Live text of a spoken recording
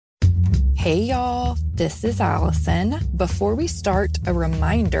Hey y'all, this is Allison. Before we start, a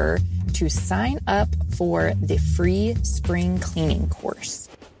reminder to sign up for the free spring cleaning course.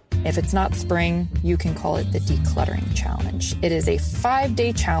 If it's not spring, you can call it the Decluttering Challenge. It is a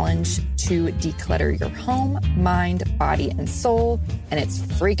 5-day challenge to declutter your home, mind, body, and soul, and it's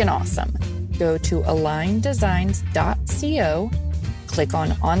freaking awesome. Go to aligndesigns.co, click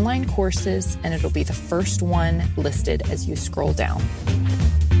on online courses, and it'll be the first one listed as you scroll down.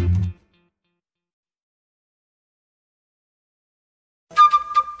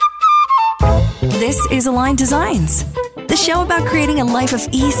 This is Aligned Designs, the show about creating a life of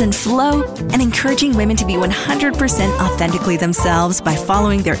ease and flow and encouraging women to be 100% authentically themselves by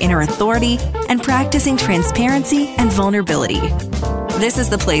following their inner authority and practicing transparency and vulnerability. This is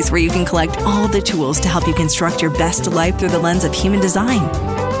the place where you can collect all the tools to help you construct your best life through the lens of human design.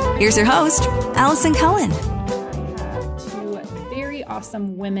 Here's your host, Allison Cullen.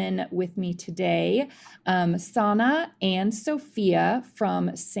 Awesome women with me today, Sana and Sophia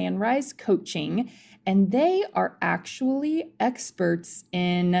from Sunrise Coaching, and they are actually experts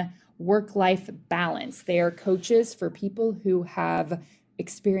in work-life balance. They are coaches for people who have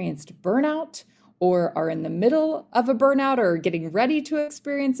experienced burnout or are in the middle of a burnout or getting ready to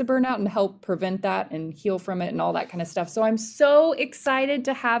experience a burnout and help prevent that and heal from it and all that kind of stuff. So I'm so excited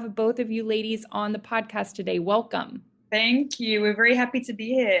to have both of you ladies on the podcast today. Welcome. Thank you. We're very happy to be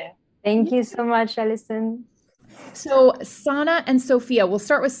here. Thank you so much, Allison. So Sana and Sophia, we'll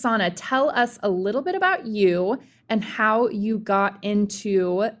start with Sana. Tell us a little bit about you and how you got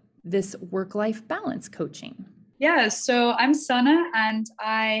into this work-life balance coaching. Yeah, so I'm Sana and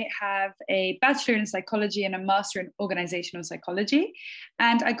I have a bachelor in psychology and a master in organizational psychology.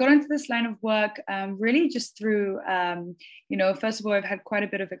 And I got into this line of work really just through, first of all, I've had quite a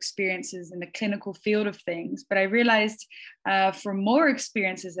bit of experiences in the clinical field of things, but I realized from more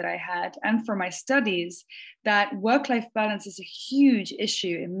experiences that I had and from my studies that work-life balance is a huge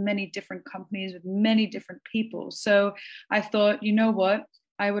issue in many different companies with many different people. So I thought, you know what?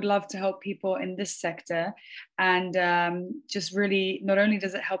 I would love to help people in this sector, and just really, not only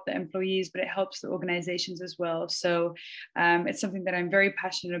does it help the employees, but it helps the organizations as well. So it's something that I'm very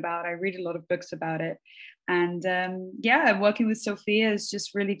passionate about. I read a lot of books about it. And working with Sophia has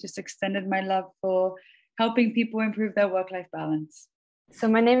just really just extended my love for helping people improve their work-life balance. So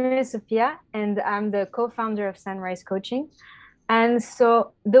my name is Sophia, and I'm the co-founder of Sunrise Coaching. And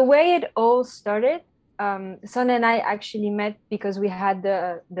so the way it all started, Sana and I actually met because we had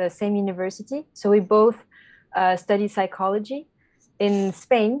the same university. So we both studied psychology in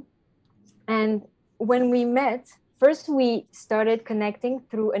Spain. And when we met, first we started connecting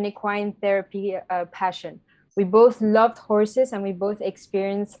through an equine therapy passion. We both loved horses and we both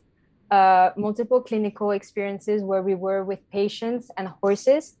experienced multiple clinical experiences where we were with patients and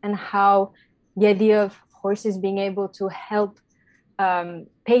horses, and how the idea of horses being able to help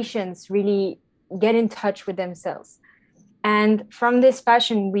patients really get in touch with themselves. And from this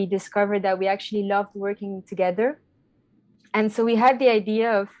passion, we discovered that we actually loved working together. And so we had the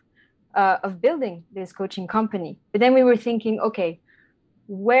idea of building this coaching company. But then we were thinking, okay,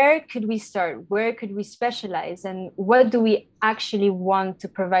 where could we start? Where could we specialize? And what do we actually want to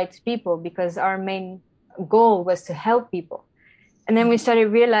provide to people? Because our main goal was to help people. And then we started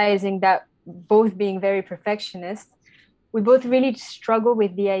realizing that, both being very perfectionist, we both really struggle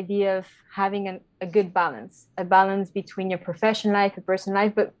with the idea of having a good balance, a balance between your professional life, your personal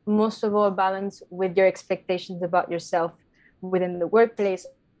life, but most of all, a balance with your expectations about yourself within the workplace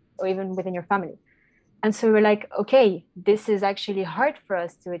or even within your family. And so we're like, okay, this is actually hard for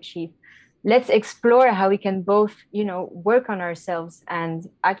us to achieve. Let's explore how we can both, work on ourselves and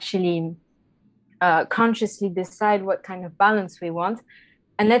actually consciously decide what kind of balance we want.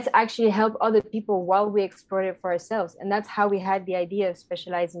 And let's actually help other people while we explore it for ourselves. And that's how we had the idea of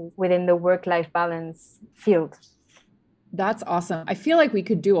specializing within the work-life balance field. That's awesome. I feel like we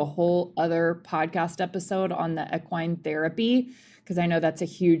could do a whole other podcast episode on the equine therapy, because I know that's a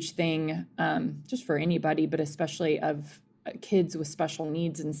huge thing just for anybody, but especially of kids with special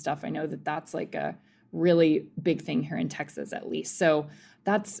needs and stuff. I know that that's like a really big thing here in Texas, at least. So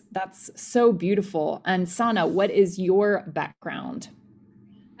that's so beautiful. And Sana, what is your background?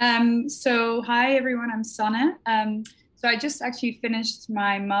 So hi everyone, I'm Sana. So I just actually finished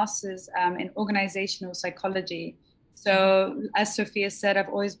my master's in organizational psychology. So as Sophia said, I've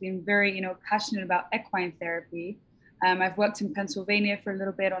always been very, passionate about equine therapy. I've worked in Pennsylvania for a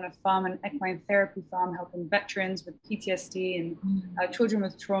little bit on a farm, an equine therapy farm, helping veterans with PTSD and children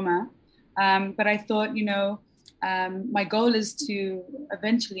with trauma. But I thought, my goal is to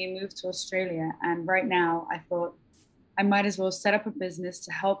eventually move to Australia. And right now I thought I might as well set up a business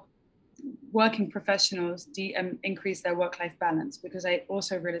to help working professionals increase their work-life balance? Because I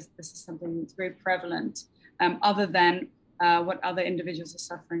also realized this is something that's very prevalent, other than what other individuals are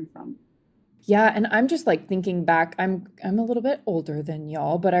suffering from. Yeah, and I'm just like thinking back, I'm a little bit older than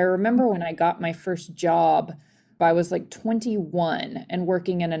y'all, but I remember when I got my first job, I was like 21 and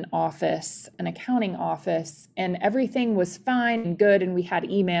working in an office, an accounting office, and everything was fine and good, and we had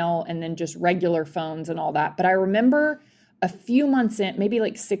email and then just regular phones and all that. But I remember a few months in, maybe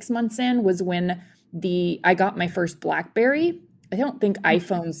like 6 months in, was when I got my first BlackBerry. I don't think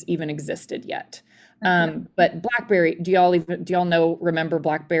iPhones even existed yet. But BlackBerry, do y'all remember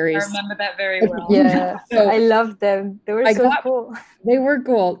BlackBerries? I remember that very well. Yeah, so I loved them. They were cool. They were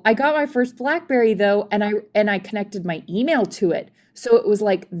cool. I got my first BlackBerry though, and I connected my email to it. So it was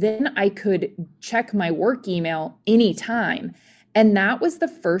like, then I could check my work email anytime. And that was the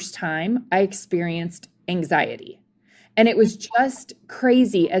first time I experienced anxiety. And it was just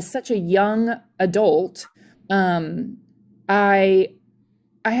crazy. As such a young adult, I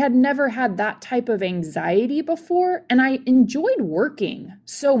had never had that type of anxiety before, and I enjoyed working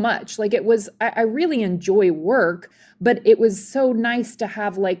so much. Like I really enjoy work, but it was so nice to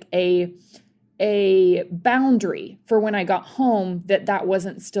have like a boundary for when I got home that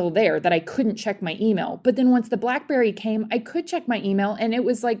wasn't still there, that I couldn't check my email. But then once the BlackBerry came, I could check my email, and it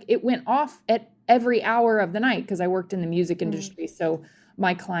was like it went off at every hour of the night because I worked in the music industry. So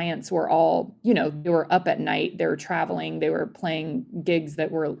my clients were all, they were up at night, they were traveling, they were playing gigs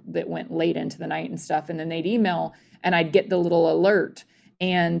that went late into the night and stuff. And then they'd email and I'd get the little alert.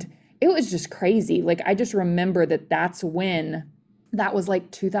 And it was just crazy. Like, I just remember that was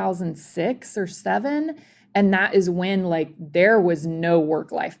like 2006 or 7. And that is when like there was no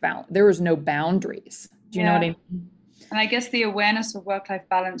work-life balance. There was no boundaries. Do you know what I mean? And I guess the awareness of work-life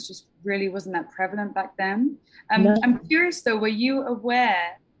balance just really wasn't that prevalent back then. No. I'm curious though, were you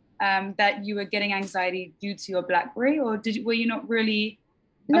aware that you were getting anxiety due to your BlackBerry, or were you not really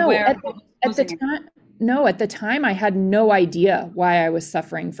aware of what was causing it? No, at the time I had no idea why I was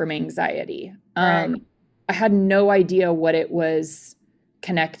suffering from anxiety. Right. I had no idea what it was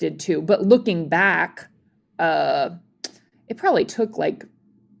connected to. But looking back, it probably took like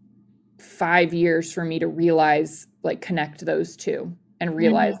 5 years for me to realize, like, connect those two and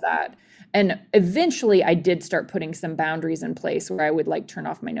realize that. And eventually I did start putting some boundaries in place where I would like turn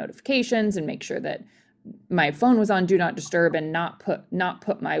off my notifications and make sure that my phone was on do not disturb and not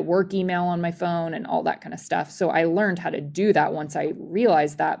put my work email on my phone and all that kind of stuff. So I learned how to do that once I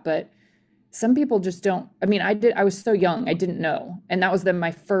realized that. But some people just don't. I mean, I was so young, I didn't know. And that was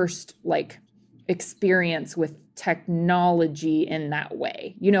my first like experience with technology in that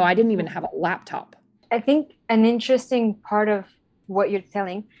way. I didn't even have a laptop. I think an interesting part of what you're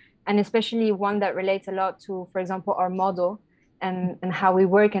telling, and especially one that relates a lot to, for example, our model and how we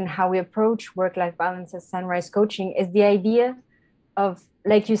work and how we approach work-life balance as Sunrise Coaching, is the idea of,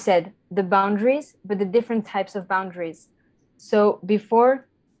 like you said, the boundaries, but the different types of boundaries. So before,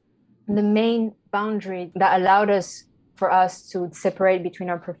 the main boundary that allowed for us to separate between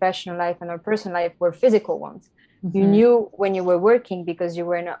our professional life and our personal life were physical ones. Mm-hmm. You knew when you were working because you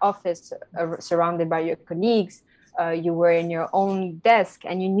were in an office surrounded by your colleagues, you were in your own desk,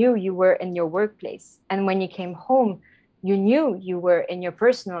 and you knew you were in your workplace. And when you came home, you knew you were in your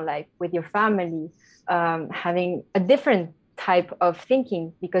personal life with your family, having a different type of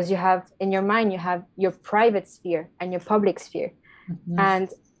thinking, because you have in your mind, you have your private sphere and your public sphere. Mm-hmm. And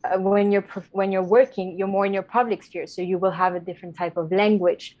when you're working, you're more in your public sphere. So you will have a different type of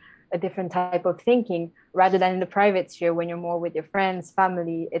language, a different type of thinking, rather than in the private sphere when you're more with your friends,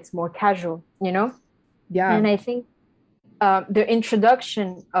 family. It's more casual, Yeah. And I think the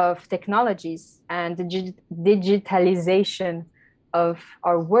introduction of technologies and the digitalization of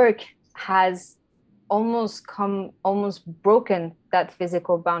our work has almost broken that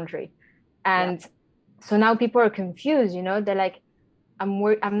physical boundary. And so now people are confused, they're like,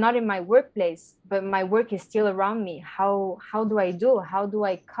 I'm not in my workplace, but my work is still around me. How do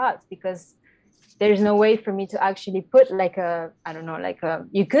I cut? Because there's no way for me to actually put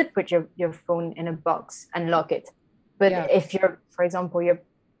you could put your phone in a box and lock it. But if for example,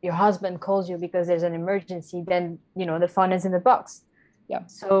 your husband calls you because there's an emergency, then, the phone is in the box. Yeah.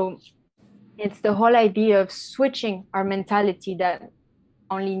 So it's the whole idea of switching our mentality that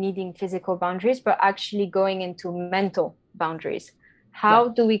only needing physical boundaries, but actually going into mental boundaries. How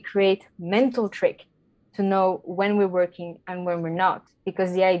do we create mental trick to know when we're working and when we're not?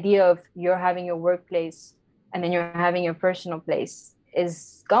 Because the idea of you're having your workplace and then you're having your personal place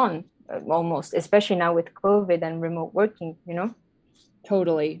is gone almost, especially now with COVID and remote working,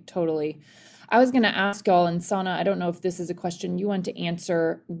 Totally. I was going to ask y'all, and Sana, I don't know if this is a question you want to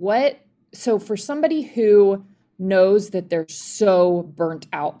answer. What so for somebody who knows that they're so burnt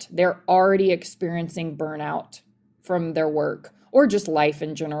out, they're already experiencing burnout from their work or just life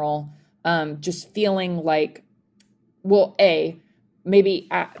in general, just feeling like, well, maybe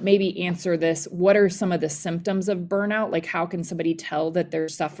answer this. What are some of the symptoms of burnout? Like, how can somebody tell that they're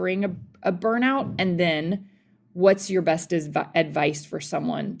suffering a burnout? And then what's your best advice for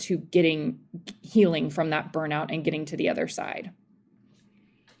someone to healing from that burnout and getting to the other side?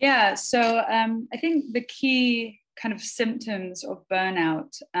 Yeah, so I think the key kind of symptoms of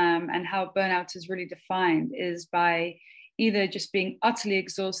burnout and how burnout is really defined is by either just being utterly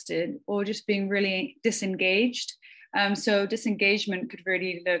exhausted or just being really disengaged. So disengagement could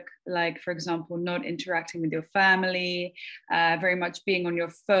really look like, for example, not interacting with your family, very much being on your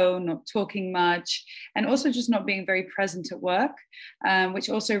phone, not talking much, and also just not being very present at work, which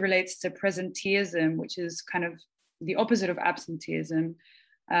also relates to presenteeism, which is kind of the opposite of absenteeism,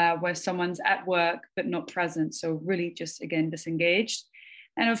 where someone's at work but not present. So really just, again, disengaged.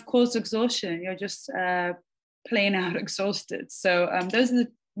 And of course, exhaustion, you're just plain out exhausted. So those are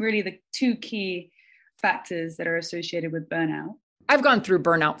really the two key factors that are associated with burnout. I've gone through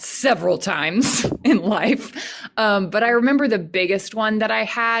burnout several times in life, but I remember the biggest one that I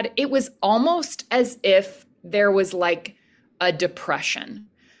had, it was almost as if there was like a depression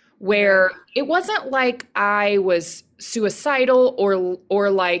where it wasn't like I was suicidal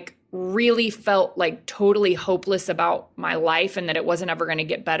or like really felt like totally hopeless about my life and that it wasn't ever going to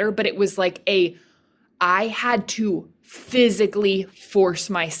get better, but it was like I had to physically force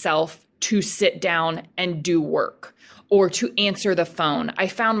myself to sit down and do work or to answer the phone. I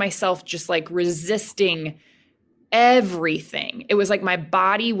found myself just like resisting everything. It was like my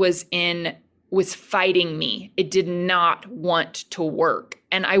body was fighting me. It did not want to work.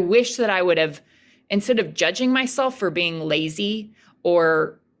 And I wish that I would have, instead of judging myself for being lazy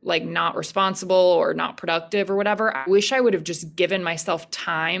or like not responsible or not productive or whatever, I wish I would have just given myself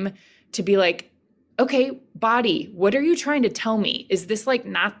time to be like, okay, body, what are you trying to tell me? Is this like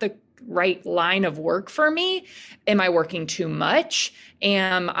not the right line of work for me? Am I working too much?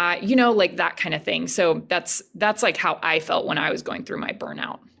 Am I, like that kind of thing. So that's like how I felt when I was going through my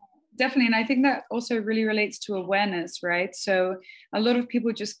burnout. Definitely. And I think that also really relates to awareness, right? So a lot of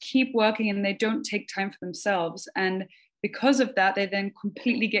people just keep working and they don't take time for themselves. And because of that, they then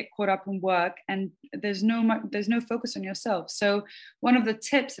completely get caught up in work and there's no focus on yourself. So one of the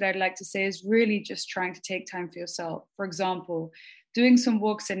tips that I'd like to say is really just trying to take time for yourself. For example, doing some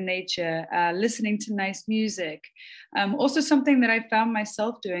walks in nature, listening to nice music. Also something that I found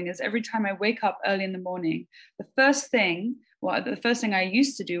myself doing is every time I wake up early in the morning, the first thing I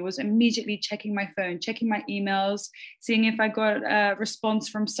used to do was immediately checking my phone, checking my emails, seeing if I got a response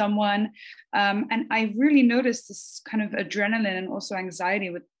from someone. And I really noticed this kind of adrenaline and also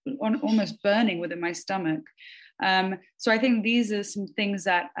anxiety almost burning within my stomach. So I think these are some things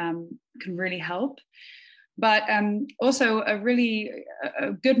that can really help. But also a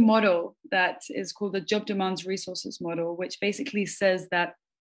good model that is called the Job Demands Resources model, which basically says that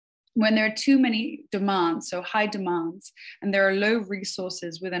when there are too many demands, so high demands, and there are low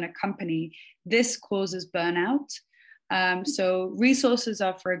resources within a company, this causes burnout. So resources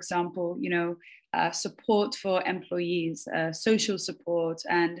are, for example, support for employees, social support,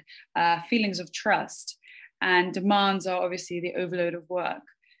 and feelings of trust. And demands are obviously the overload of work.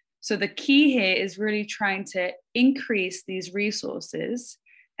 So the key here is really trying to increase these resources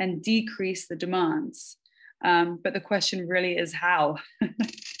and decrease the demands. But the question really is how.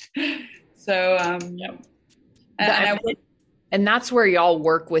 So, and that's where y'all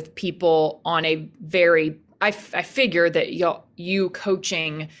work with people on a very, I figure that you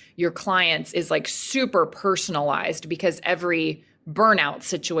coaching your clients is like super personalized because every burnout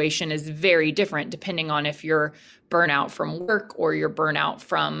situation is very different depending on if you're burnout from work or you're burnout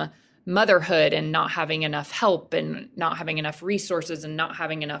from motherhood and not having enough help and not having enough resources and not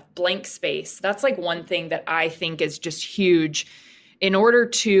having enough blank space. That's like one thing that I think is just huge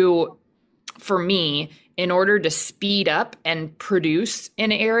for me, in order to speed up and produce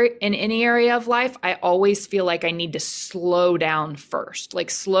in any area of life, I always feel like I need to slow down first, like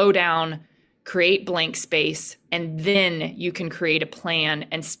slow down, create blank space, and then you can create a plan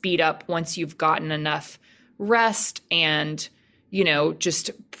and speed up once you've gotten enough rest and,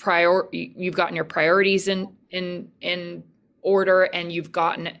 just you've gotten your priorities in order and you've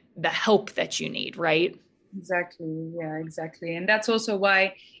gotten the help that you need, right? Exactly. Yeah, exactly. And that's also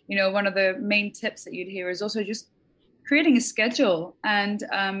why, one of the main tips that you'd hear is also just creating a schedule and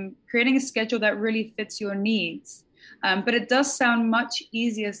creating a schedule that really fits your needs. But it does sound much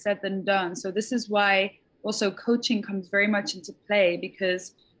easier said than done. So this is why also coaching comes very much into play,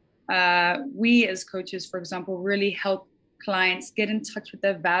 because we as coaches, for example, really help clients get in touch with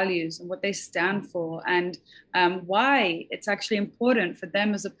their values and what they stand for, and why it's actually important for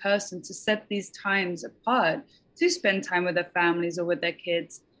them as a person to set these times apart to spend time with their families or with their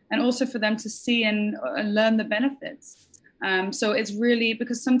kids, and also for them to see and learn the benefits. So it's really,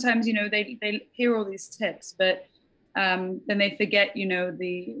 because sometimes, they hear all these tips, but then they forget,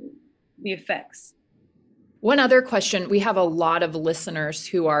 the effects. One other question, we have a lot of listeners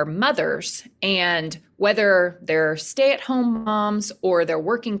who are mothers, and whether they're stay-at-home moms or they're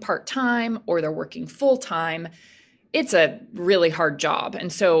working part-time or they're working full-time, it's a really hard job.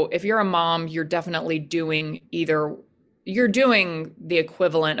 And so if you're a mom, you're definitely doing you're doing the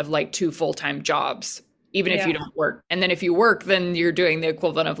equivalent of like 2 full-time jobs, even if you don't work. And then if you work, then you're doing the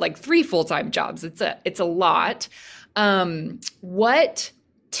equivalent of like 3 full-time jobs. It's a lot. What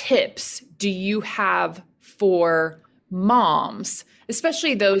tips do you have for moms,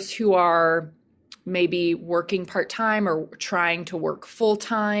 especially those who are maybe working part-time or trying to work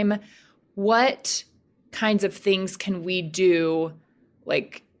full-time? What kinds of things can we do,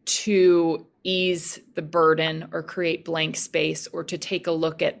 like, to ease the burden or create blank space, or to take a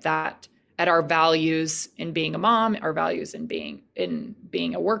look at our values in being a mom, our values in being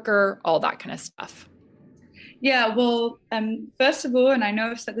a worker, all that kind of stuff? Yeah, well, first of all, and I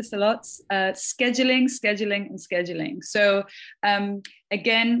know I've said this a lot, scheduling. So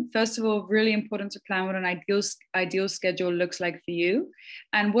again, first of all, really important to plan what an ideal schedule looks like for you,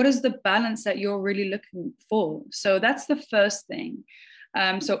 and what is the balance that you're really looking for. So that's the first thing.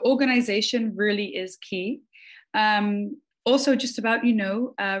 So organization really is key. Also, just about,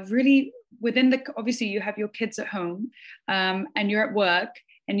 really obviously you have your kids at home, and you're at work,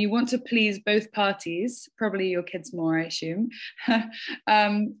 and you want to please both parties, probably your kids more, I assume.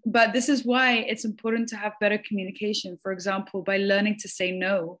 But this is why it's important to have better communication, for example, by learning to say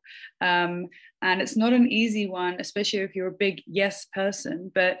no. And it's not an easy one, especially if you're a big yes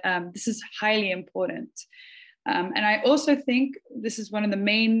person, but this is highly important. And I also think this is one of the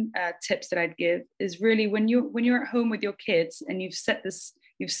main tips that I'd give, is really when you're at home with your kids and you've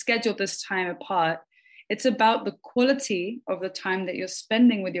scheduled this time apart, it's about the quality of the time that you're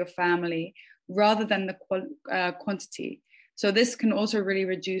spending with your family rather than the quantity. So this can also really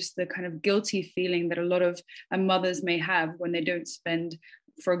reduce the kind of guilty feeling that a lot of mothers may have when they don't spend,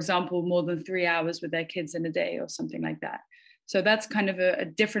 for example, more than 3 hours with their kids in a day or something like that. So that's kind of a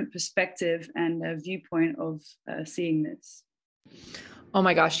different perspective and a viewpoint of seeing this. Oh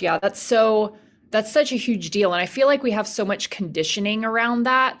my gosh, yeah, that's such a huge deal. And I feel like we have so much conditioning around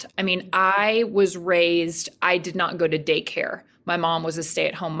that. I mean, I did not go to daycare. My mom was a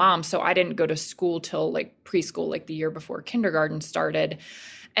stay-at-home mom, so I didn't go to school till like preschool, like the year before kindergarten started.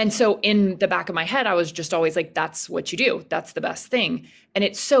 And so in the back of my head, I was just always like, that's what you do. That's the best thing. And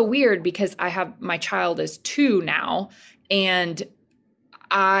it's so weird because my child is 2 now, and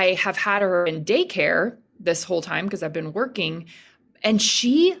I have had her in daycare this whole time because I've been working. And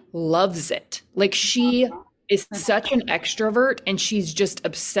she loves it. Like, she is such an extrovert, and she's just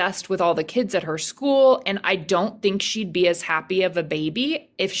obsessed with all the kids at her school. And I don't think she'd be as happy of a baby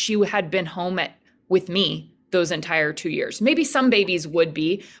if she had been home with me those entire 2 years. Maybe some babies would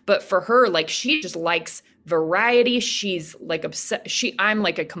be, but for her, like, she just likes variety. She's like I'm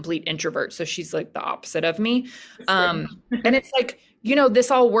like a complete introvert. So she's like the opposite of me. And it's like, this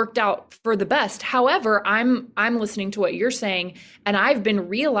all worked out for the best. However, I'm listening to what you're saying, and I've been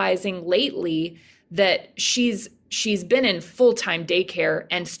realizing lately that she's been in full-time daycare,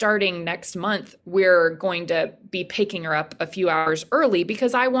 and starting next month, we're going to be picking her up a few hours early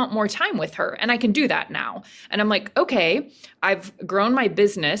because I want more time with her, and I can do that now. And I'm like, okay, I've grown my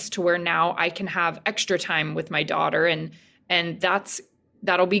business to where now I can have extra time with my daughter, and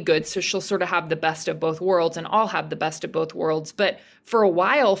that'll be good. So she'll sort of have the best of both worlds, and I'll have the best of both worlds. But for a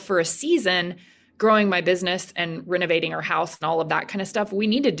while, for a season, growing my business and renovating our house and all of that kind of stuff, we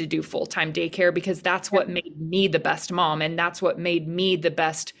needed to do full-time daycare because that's what made me the best mom. And that's what made me the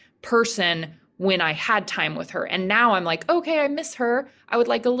best person when I had time with her. And now I'm like, okay, I miss her. I would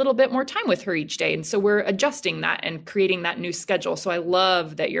like a little bit more time with her each day. And so we're adjusting that and creating that new schedule. So I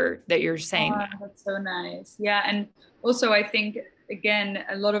love that you're saying that. That's so nice. Yeah. And also I think, again,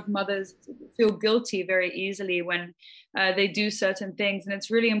 a lot of mothers feel guilty very easily when they do certain things. And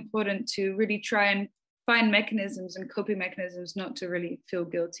it's really important to really try and find mechanisms and coping mechanisms not to really feel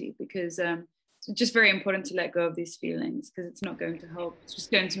guilty, because it's just very important to let go of these feelings, because it's not going to help. It's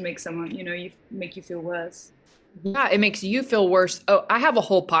just going to make someone, make you feel worse. Yeah, it makes you feel worse. Oh, I have a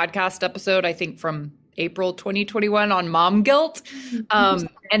whole podcast episode, I think from April 2021 on mom guilt.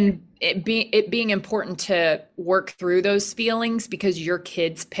 And it being important to work through those feelings because your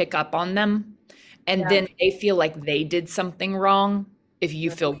kids pick up on them, and then they feel like they did something wrong if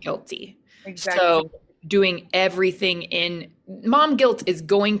you feel guilty. Exactly. So doing everything in mom guilt is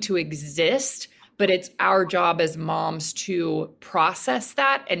going to exist, but it's our job as moms to process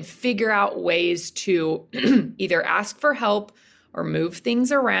that and figure out ways to either ask for help or move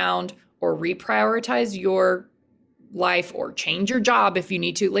things around or reprioritize your life or change your job if you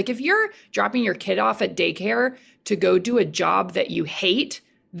need to. Like if you're dropping your kid off at daycare to go do a job that you hate,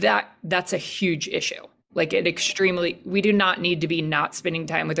 that's a huge issue. Like we do not need to be not spending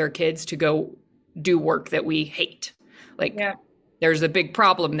time with our kids to go do work that we hate. Like there's a big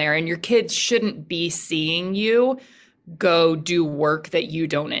problem there, and your kids shouldn't be seeing you go do work that you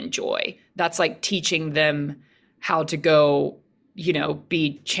don't enjoy. That's like teaching them how to go,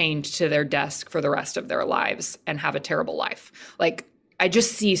 be chained to their desk for the rest of their lives and have a terrible life. Like I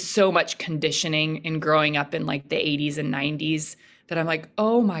just see so much conditioning in growing up in like the 80s and 90s that I'm like,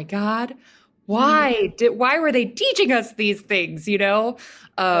 oh my God, why were they teaching us these things?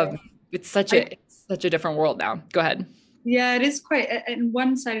 It's such a different world now. Go ahead. Yeah, it is quite, on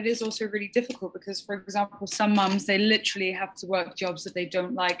one side, it is also really difficult because, for example, some mums, they literally have to work jobs that they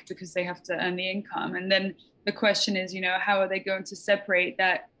don't like because they have to earn the income. And then the question is, how are they going to separate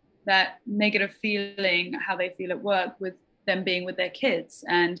that negative feeling, how they feel at work, with them being with their kids?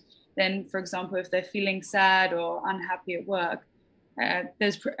 And then, for example, if they're feeling sad or unhappy at work,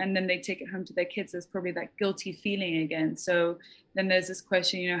 and then they take it home to their kids, there's probably that guilty feeling again. So then there's this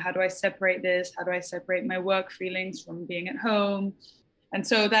question, how do I separate this? How do I separate my work feelings from being at home? And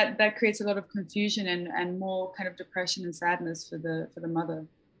so that creates a lot of confusion and more kind of depression and sadness for the mother.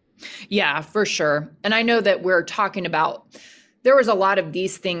 Yeah, for sure. And I know that we're talking about, there was a lot of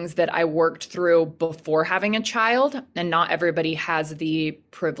these things that I worked through before having a child, and not everybody has the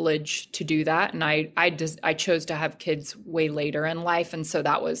privilege to do that. And I chose to have kids way later in life. And so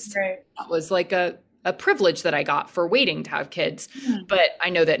that was like a privilege that I got for waiting to have kids. Mm-hmm. But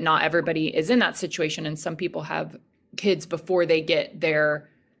I know that not everybody is in that situation. And some people have kids before they get their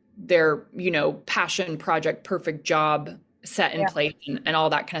passion project, perfect job set in place and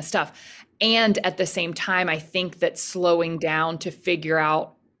all that kind of stuff. And at the same time, I think that slowing down to figure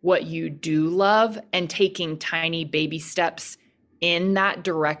out what you do love and taking tiny baby steps in that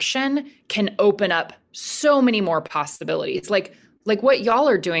direction can open up so many more possibilities. Like what y'all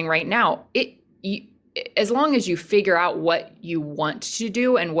are doing right now, as long as you figure out what you want to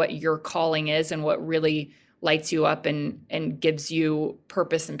do and what your calling is and what really lights you up and gives you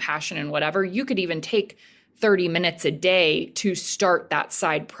purpose and passion and whatever, you could even take 30 minutes a day to start that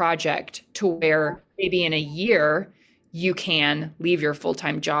side project to where maybe in a year you can leave your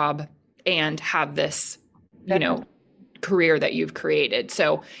full-time job and have this, career that you've created.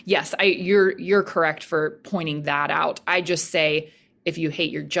 So yes, you're correct for pointing that out. I just say, if you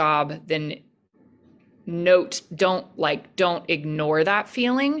hate your job, then don't ignore that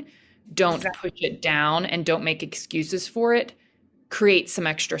feeling. Don't push it down and don't make excuses for it. Create some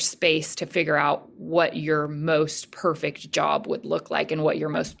extra space to figure out what your most perfect job would look like and what your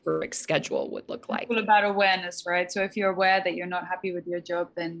most perfect schedule would look like. It's all about awareness, right? So if you're aware that you're not happy with your job,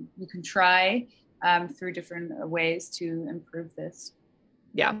 then you can try through different ways to improve this.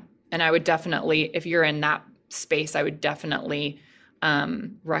 Yeah. And I would definitely, if you're in that space, I would definitely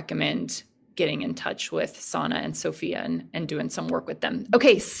recommend getting in touch with Sana and Sophia and doing some work with them.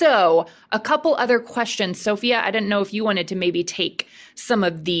 Okay, so a couple other questions. Sophia, I didn't know if you wanted to maybe take some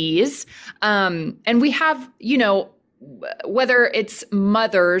of these. And we have, whether it's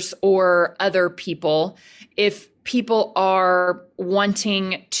mothers or other people, if people are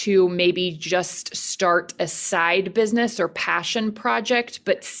wanting to maybe just start a side business or passion project,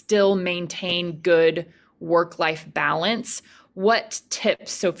 but still maintain good work-life balance, what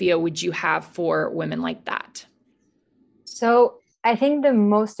tips, Sophia, would you have for women like that? So I think the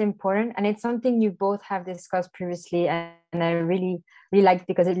most important, and it's something you both have discussed previously, and I really, really like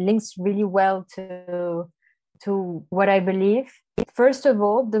because it links really well to what I believe. First of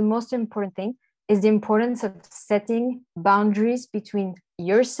all, the most important thing is the importance of setting boundaries between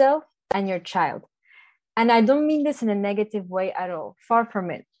yourself and your child. And I don't mean this in a negative way at all, far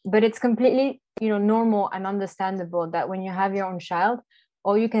from it, but it's completely normal and understandable that when you have your own child,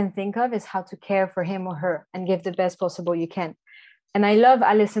 all you can think of is how to care for him or her and give the best possible you can. And I love,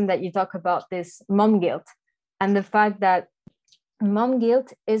 Alison, that you talk about this mom guilt and the fact that mom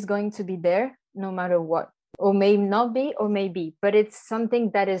guilt is going to be there no matter what, or may not be, or may be, but it's something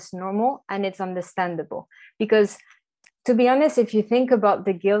that is normal and it's understandable. Because to be honest, if you think about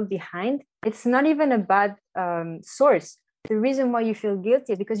the guilt behind, it's not even a bad source. the reason why you feel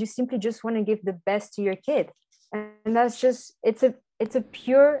guilty is because you simply just want to give the best to your kid. And that's just, it's a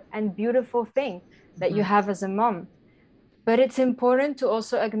pure and beautiful thing that you have as a mom. But it's important to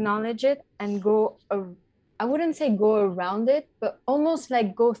also acknowledge it and I wouldn't say go around it, but almost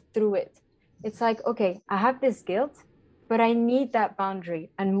like go through it. It's like, okay, I have this guilt, but I need that boundary.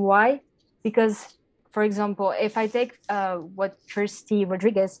 And why? Because, for example, if I take what Kirsty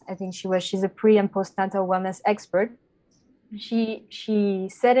Rodriguez, I think she's a pre and postnatal wellness expert. She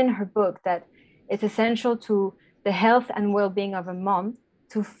said in her book that it's essential to the health and well-being of a mom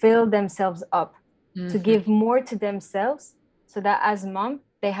to fill themselves up, to give more to themselves, so that as mom,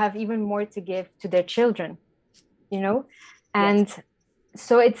 they have even more to give to their children, you know? And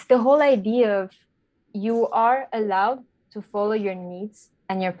so it's the whole idea of you are allowed to follow your needs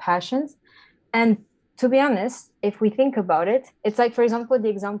and your passions. And to be honest, if we think about it, it's like, for example, the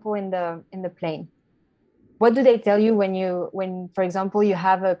example in the plane. What do they tell you when, for example, you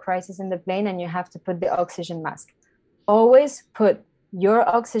have a crisis in the plane and you have to put the oxygen mask? Always put your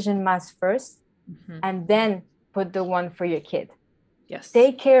oxygen mask first, and then put the one for your kid. Yes.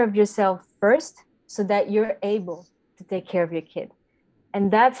 Take care of yourself first so that you're able to take care of your kid.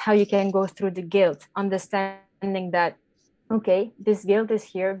 And that's how you can go through the guilt, understanding that, okay, this guilt is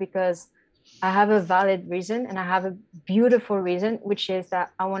here because I have a valid reason and I have a beautiful reason, which is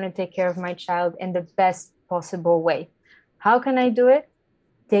that I want to take care of my child in the best possible way. How can I do it?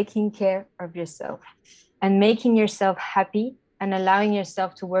 Taking care of yourself and making yourself happy and allowing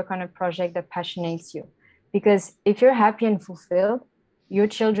yourself to work on a project that passionates you. Because if you're happy and fulfilled, your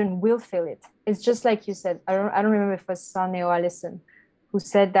children will feel it. It's just like you said, I don't remember if it was Sunny or Alison who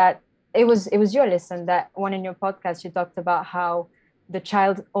said that, it was you, Alison, that one in your podcast, you talked about how the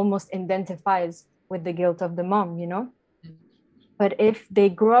child almost identifies with the guilt of the mom, you know? But if they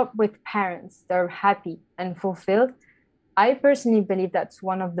grow up with parents that are happy and fulfilled, I personally believe that's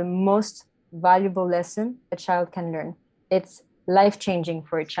one of the most valuable lessons a child can learn. It's life-changing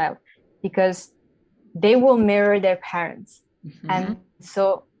for a child because they will mirror their parents. And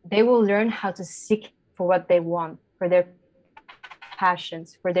so they will learn how to seek for what they want, for their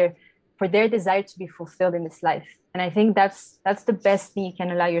passions, for their desire to be fulfilled in this life. And I think that's the best thing you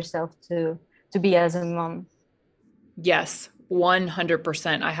can allow yourself to be as a mom. Yes,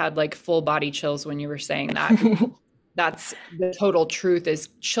 100%. I had like full body chills when you were saying that. That's the total truth, is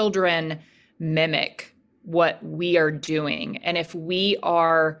children mimic what we are doing. And if we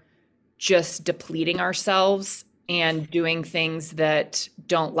are just depleting ourselves and doing things that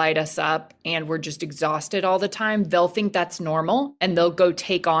don't light us up and we're just exhausted all the time, they'll think that's normal and they'll go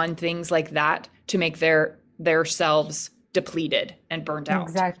take on things like that to make their selves depleted and burnt out.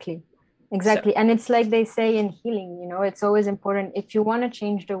 Exactly. So. And it's like they say in healing, you know, it's always important. If you want to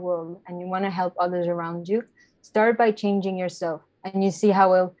change the world and you want to help others around you, start by changing yourself, and you see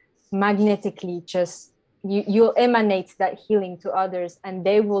how it'll magnetically just, you'll emanate that healing to others and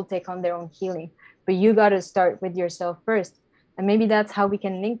they will take on their own healing. But you got to start with yourself first. And maybe that's how we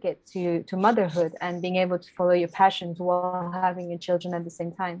can link it to motherhood and being able to follow your passions while having your children at the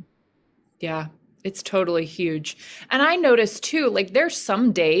same time. Yeah. It's totally huge. And I noticed too, like there's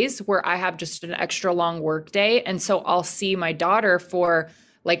some days where I have just an extra long work day. And so I'll see my daughter for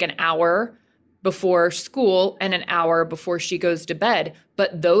like an hour before school and an hour before she goes to bed.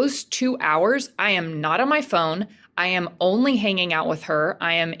 But those 2 hours, I am not on my phone. I am only hanging out with her.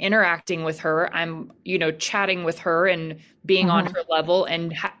 I am interacting with her. I'm, chatting with her and being on her level.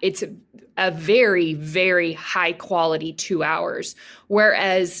 And it's a very, very high quality 2 hours.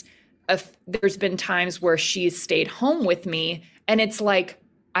 Whereas there's been times where she's stayed home with me and it's like,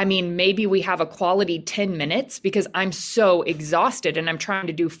 maybe we have a quality 10 minutes because I'm so exhausted and I'm trying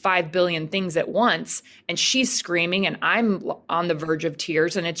to do 5 billion things at once and she's screaming and I'm on the verge of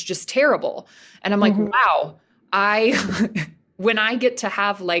tears and it's just terrible. And I'm like, wow, when I get to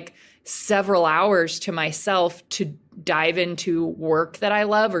have like several hours to myself to dive into work that I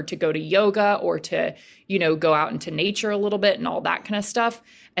love or to go to yoga or to, go out into nature a little bit and all that kind of stuff.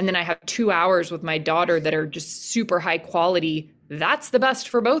 And then I have 2 hours with my daughter that are just super high quality. That's the best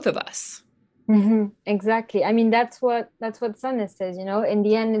for both of us. Exactly. That's what Sana says, in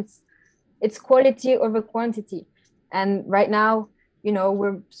the end, it's quality over quantity. And right now,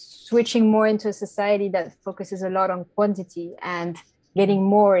 we're switching more into a society that focuses a lot on quantity and getting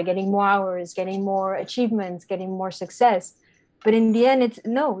more hours, getting more achievements, getting more success. But in the end,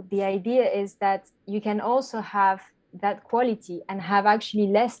 the idea is that you can also have that quality and have actually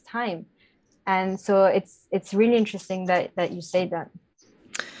less time. And so it's really interesting that you say that.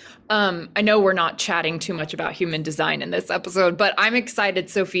 I know we're not chatting too much about human design in this episode, but I'm excited,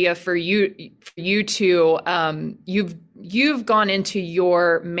 Sophia, for you to you've gone into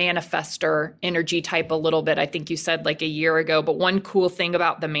your manifestor energy type a little bit. I think you said like a year ago, but one cool thing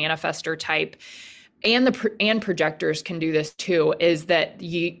about the manifestor type and projectors can do this too, is that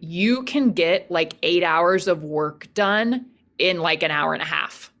you can get like 8 hours of work done in like an hour and a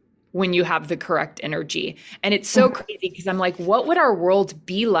half when you have the correct energy. And it's so crazy because I'm like, what would our world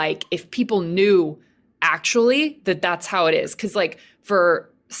be like if people knew actually that that's how it is? Because like for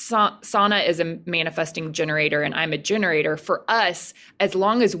Sana is a manifesting generator and I'm a generator. For us, as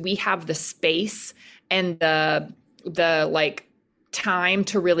long as we have the space and the like time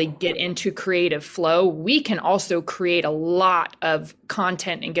to really get into creative flow, we can also create a lot of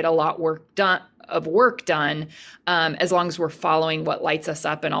content and get a lot of work done, as long as we're following what lights us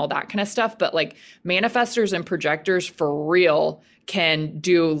up and all that kind of stuff. But like manifestors and projectors for real can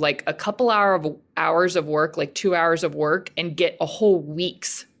do like a couple hours of work, like 2 hours of work, and get a whole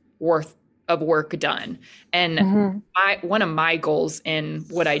week's worth of work done. And one of my goals in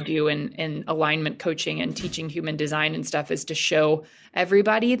what I do in alignment coaching and teaching human design and stuff is to show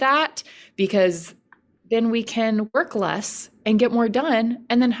everybody that, because then we can work less and get more done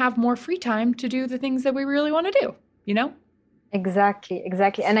and then have more free time to do the things that we really want to do, you know? Exactly.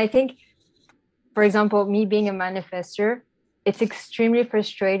 And I think, for example, me being a manifestor, it's extremely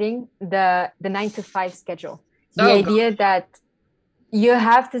frustrating, the 9 to 5 schedule. The idea that you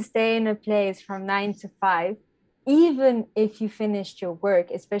have to stay in a place from 9 to 5, even if you finished your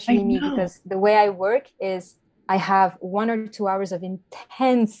work, especially me, because the way I work is I have 1 or 2 hours of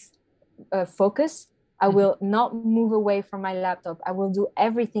intense focus. I will not move away from my laptop. I will do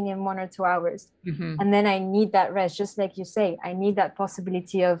everything in 1 or 2 hours. And then I need that rest, just like you say. I need that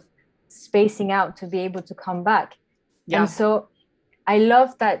possibility of spacing out to be able to come back. Yeah. And so I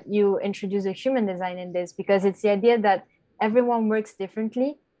love that you introduce a human design in this, because it's the idea that everyone works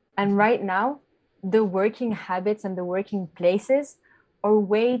differently. And right now, the working habits and the working places are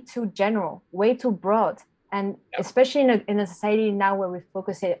way too general, way too broad. And especially in a society now where we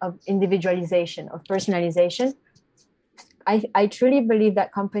focus on individualization, of personalization, I truly believe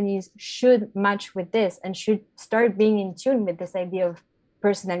that companies should match with this and should start being in tune with this idea of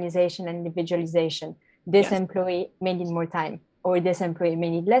personalization and individualization. This employee may need more time, or this employee may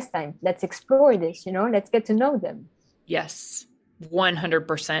need less time. Let's explore this, let's get to know them. Yes,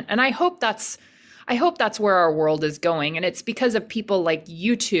 100%. And I hope that's where our world is going. And it's because of people like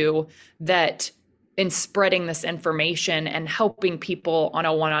you two that in spreading this information and helping people on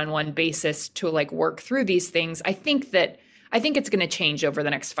a one-on-one basis to like work through these things. I think it's going to change over the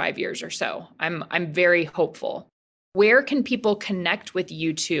next 5 years or so. I'm very hopeful. Where can people connect with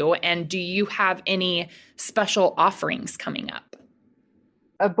you two? And do you have any special offerings coming up?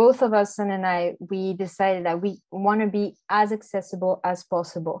 Both of us, Son and I, we decided that we want to be as accessible as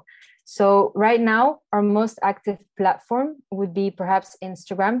possible. So right now, our most active platform would be perhaps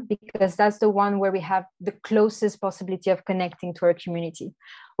Instagram, because that's the one where we have the closest possibility of connecting to our community.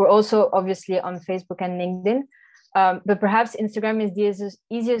 We're also obviously on Facebook and LinkedIn, but perhaps Instagram is the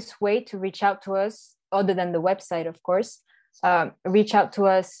easiest way to reach out to us, other than the website, of course. Reach out to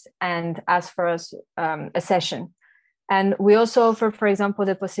us and ask for us a session. And we also offer, for example,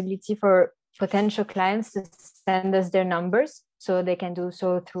 the possibility for potential clients to send us their numbers. So they can do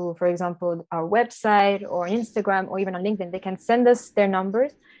so through, for example, our website or Instagram or even on LinkedIn. They can send us their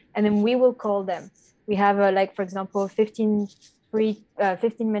numbers and then we will call them. We have for example, 15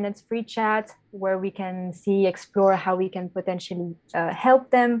 minutes free chat where we can explore how we can potentially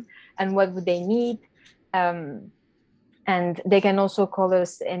help them and what would they need. And they can also call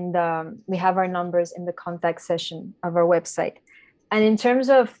us we have our numbers in the contact session of our website. And in terms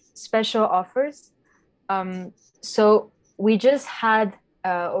of special offers, so we just had,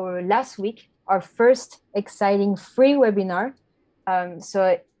 or last week, our first exciting free webinar. And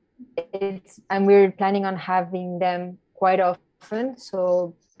we're planning on having them quite often.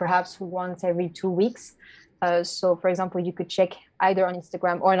 So perhaps once every 2 weeks. So for example, you could check either on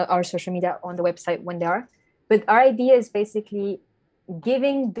Instagram or on our social media on the website when they are. But our idea is basically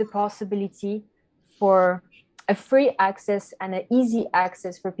giving the possibility for a free access and an easy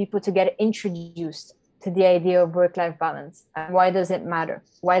access for people to get introduced to the idea of work-life balance. And why does it matter?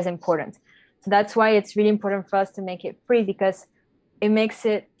 Why is it important? So that's why it's really important for us to make it free, because it makes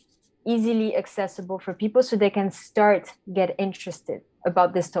it easily accessible for people so they can get interested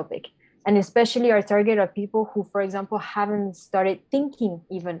about this topic. And especially our target are people who, for example, haven't started thinking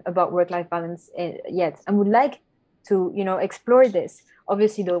even about work-life balance yet and would like to, explore this.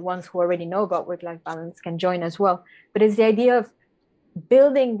 Obviously, the ones who already know about work-life balance can join as well. But it's the idea of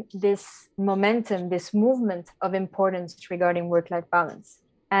building this momentum, this movement of importance regarding work-life balance.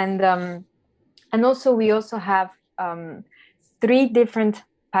 And also we also have 3 different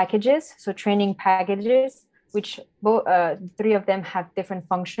packages, so training packages, which 3 of them have different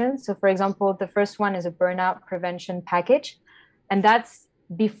functions. So for example, the first one is a burnout prevention package, and that's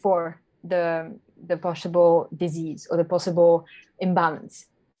before the possible disease or the possible imbalance.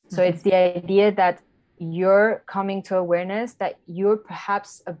 So it's the idea that you're coming to awareness that you're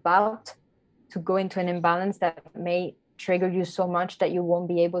perhaps about to go into an imbalance that may trigger you so much that you won't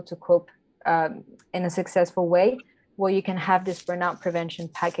be able to cope in a successful way. Well, you can have this burnout prevention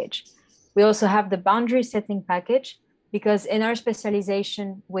package. We also have the boundary setting package, because in our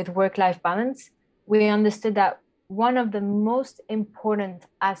specialization with work-life balance, we understood that one of the most important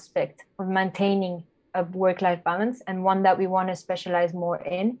aspects of maintaining a work-life balance, and one that we want to specialize more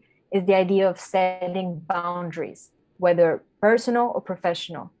in, is the idea of setting boundaries, whether personal or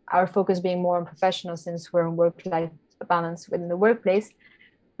professional. Our focus being more on professional, since we're in work-life balance within the workplace,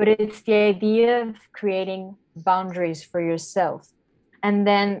 but it's the idea of creating boundaries for yourself. And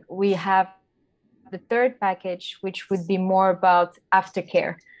then we have the third package, which would be more about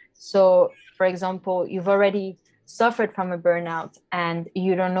aftercare. So for example, you've already suffered from a burnout and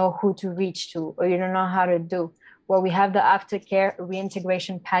you don't know who to reach to, or you don't know how to do. Well, we have the aftercare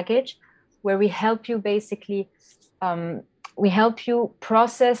reintegration package, where we help you basically, we help you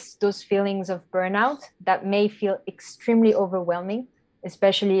process those feelings of burnout that may feel extremely overwhelming,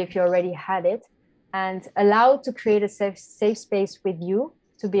 especially if you already had it, and allow to create a safe space with you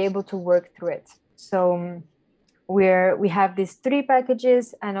to be able to work through it. So we have these 3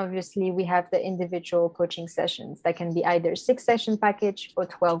 packages, and obviously we have the individual coaching sessions that can be either 6-session package or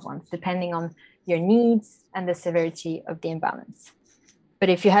 12 ones, depending on your needs and the severity of the imbalance. But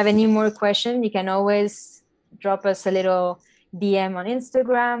if you have any more questions, you can always drop us a little DM on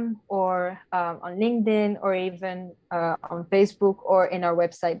Instagram or on LinkedIn, or even on Facebook, or in our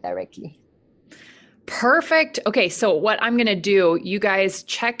website directly. Perfect. Okay, so what I'm going to do, you guys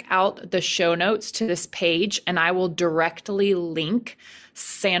check out the show notes to this page, and I will directly link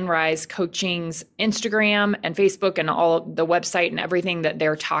Sanrise Coaching's Instagram and Facebook and all the website and everything that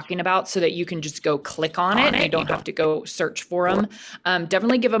they're talking about, so that you can just go click on it and you don't have to go search for them.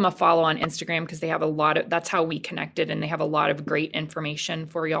 Definitely give them a follow on Instagram, because they have a lot of, that's how we connected, and they have a lot of great information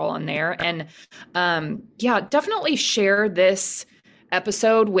for y'all on there. And yeah, definitely share this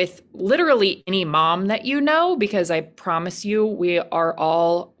episode with literally any mom that you know, because I promise you, we've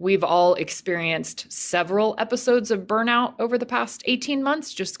all experienced several episodes of burnout over the past 18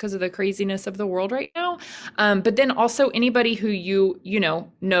 months, just because of the craziness of the world right now. But then also anybody who you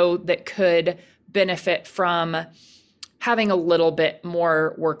know that could benefit from having a little bit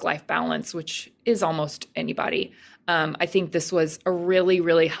more work-life balance, which is almost anybody. I think this was a really,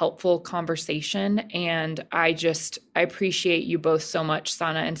 really helpful conversation. And I appreciate you both so much,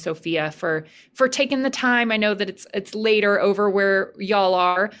 Sana and Sophia, for taking the time. I know that it's later over where y'all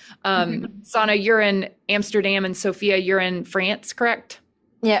are. Sana, you're in Amsterdam, and Sophia, you're in France, correct?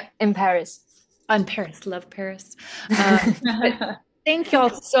 Yeah, in Paris. In Paris. Love Paris. Thank y'all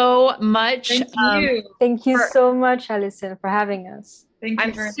so much. Thank you so much, Alison, for having us.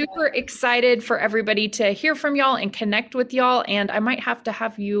 I'm super excited for everybody to hear from y'all and connect with y'all. And I might have to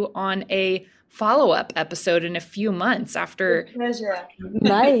have you on a follow-up episode in a few months after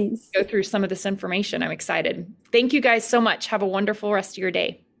nice. Go through some of this information. I'm excited. Thank you guys so much. Have a wonderful rest of your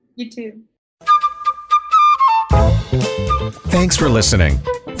day. You too. Thanks for listening.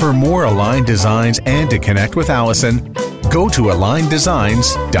 For more Align Designs and to connect with Alison, go to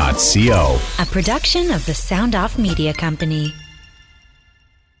aligndesigns.co. A production of the Sound Off Media Company.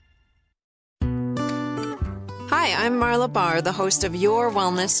 Hi, I'm Marla Barr, the host of Your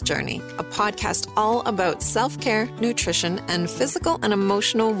Wellness Journey, a podcast all about self-care, nutrition, and physical and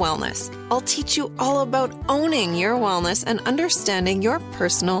emotional wellness. I'll teach you all about owning your wellness and understanding your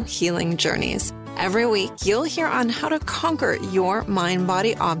personal healing journeys. Every week, you'll hear on how to conquer your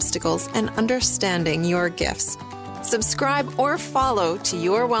mind-body obstacles and understanding your gifts. Subscribe or follow to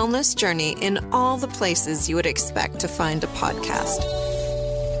Your Wellness Journey in all the places you would expect to find a podcast.